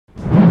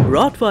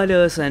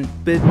Rottweilers and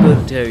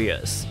Pitbull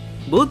Terriers.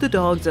 Both the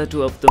dogs are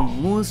two of the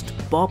most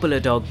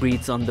popular dog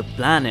breeds on the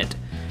planet.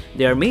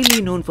 They are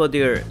mainly known for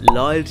their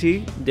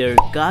loyalty, their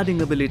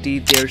guarding ability,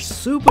 their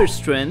super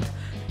strength,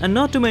 and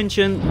not to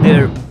mention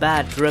their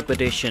bad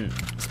reputation,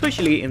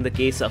 especially in the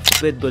case of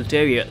Pitbull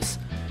Terriers.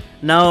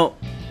 Now,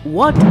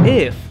 what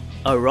if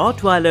a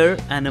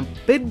Rottweiler and a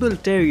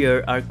Pitbull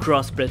Terrier are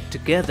crossbred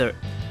together?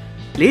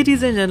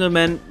 Ladies and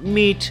gentlemen,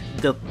 meet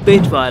the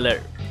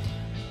Pitweiler.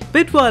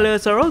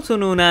 Pitweilers are also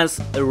known as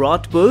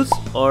Rott Bulls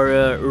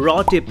or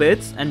Rotty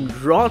Pits and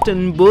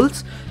Rotten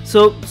Bulls,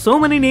 so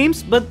many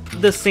names but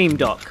the same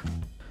dog.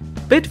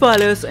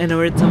 Pitweilers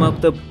inherit some of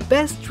the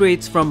best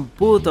traits from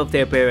both of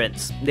their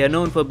parents. They are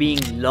known for being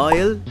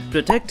loyal,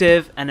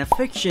 protective and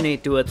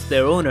affectionate towards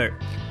their owner,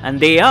 and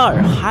they are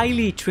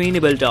highly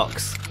trainable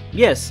dogs.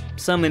 Yes,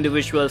 some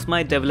individuals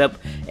might develop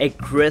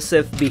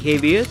aggressive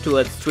behavior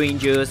towards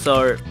strangers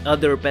or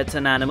other pets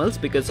and animals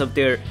because of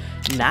their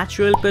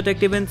natural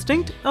protective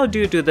instinct or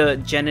due to the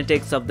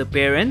genetics of the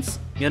parents,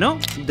 the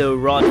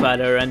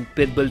Rottweiler and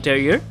Pitbull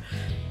Terrier.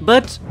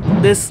 But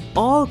this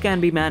all can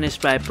be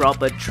managed by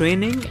proper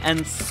training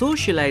and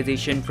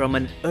socialization from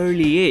an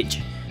early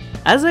age.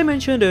 As I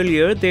mentioned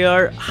earlier, they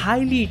are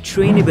highly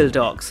trainable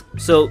dogs,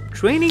 so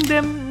training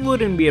them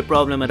wouldn't be a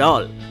problem at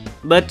all.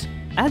 But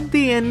at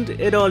the end,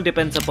 it all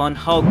depends upon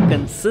how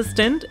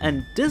consistent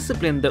and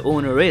disciplined the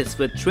owner is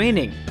with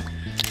training.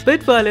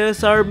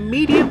 Pitweilers are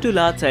medium to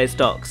large size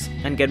dogs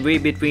and can weigh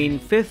between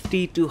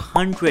 50 to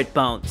 100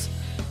 pounds.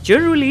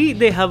 Generally,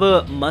 they have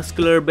a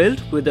muscular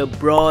build with a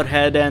broad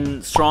head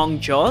and strong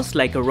jaws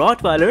like a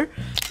Rottweiler,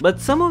 but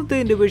some of the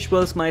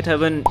individuals might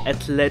have an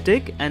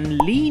athletic and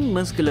lean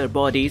muscular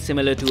body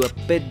similar to a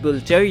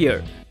Pitbull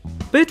Terrier.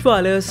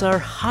 Pitweilers are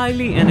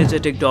highly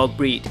energetic dog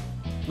breed.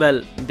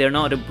 Well, they're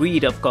not a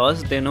breed of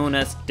course, they're known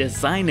as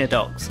designer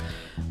dogs.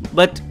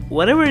 But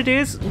whatever it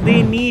is,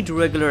 they need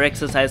regular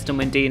exercise to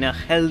maintain a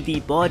healthy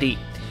body.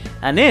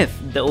 And if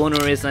the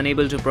owner is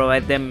unable to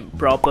provide them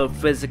proper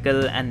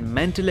physical and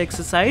mental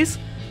exercise,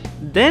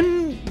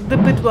 then the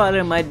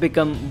Pitweiler might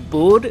become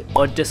bored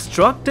or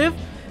destructive,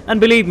 and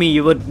believe me,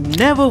 you would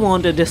never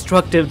want a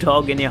destructive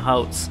dog in your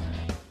house.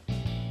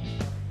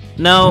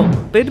 Now,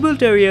 Pitbull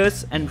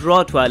Terriers and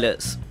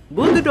Rottweilers.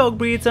 Both the dog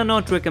breeds are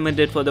not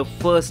recommended for the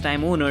first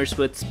time owners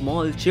with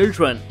small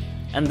children,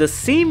 and the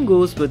same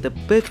goes with the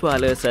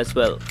Pitweilers as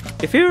well.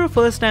 If you're a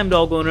first time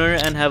dog owner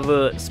and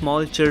have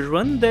small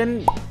children,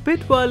 then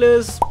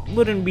Pitweilers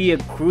wouldn't be a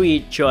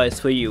great choice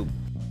for you.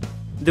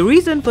 The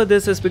reason for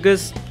this is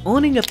because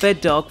owning a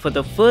pet dog for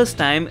the first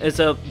time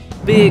is a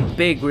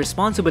big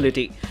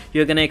responsibility.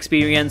 You're gonna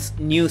experience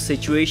new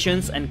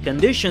situations and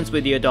conditions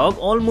with your dog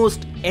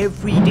almost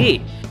every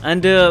day,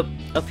 and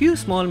a few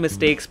small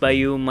mistakes by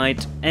you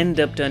might end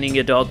up turning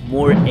your dog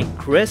more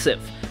aggressive,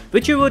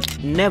 which you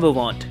would never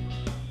want.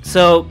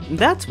 So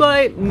that's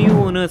why new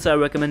owners are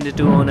recommended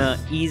to own a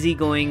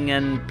easygoing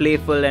and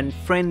playful and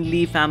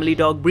friendly family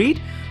dog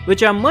breed,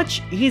 which are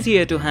much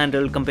easier to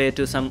handle compared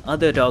to some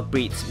other dog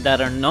breeds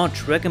that are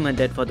not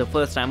recommended for the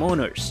first time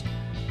owners.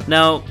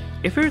 Now,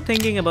 if you're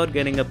thinking about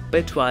getting a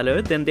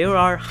Pitweiler, then there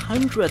are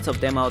hundreds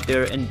of them out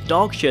there in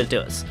dog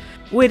shelters,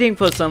 waiting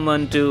for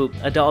someone to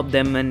adopt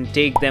them and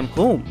take them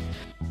home.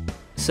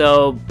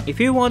 So if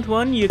you want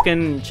one, you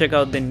can check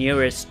out the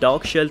nearest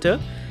dog shelter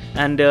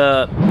and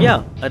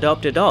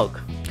adopt a dog,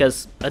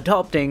 because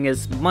adopting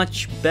is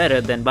much better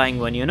than buying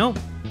one.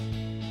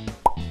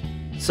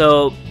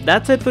 So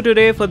that's it for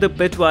today for the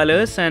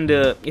Pitweilers, and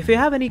if you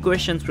have any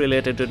questions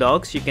related to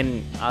dogs, you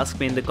can ask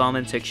me in the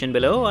comment section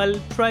below. I'll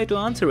try to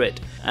answer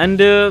it.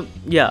 And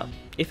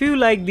if you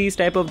like these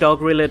type of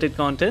dog related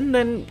content,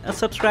 then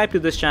subscribe to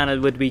this channel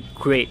would be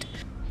great.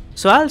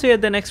 So I'll see you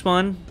at the next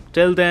one.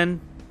 Till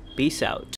then, peace out.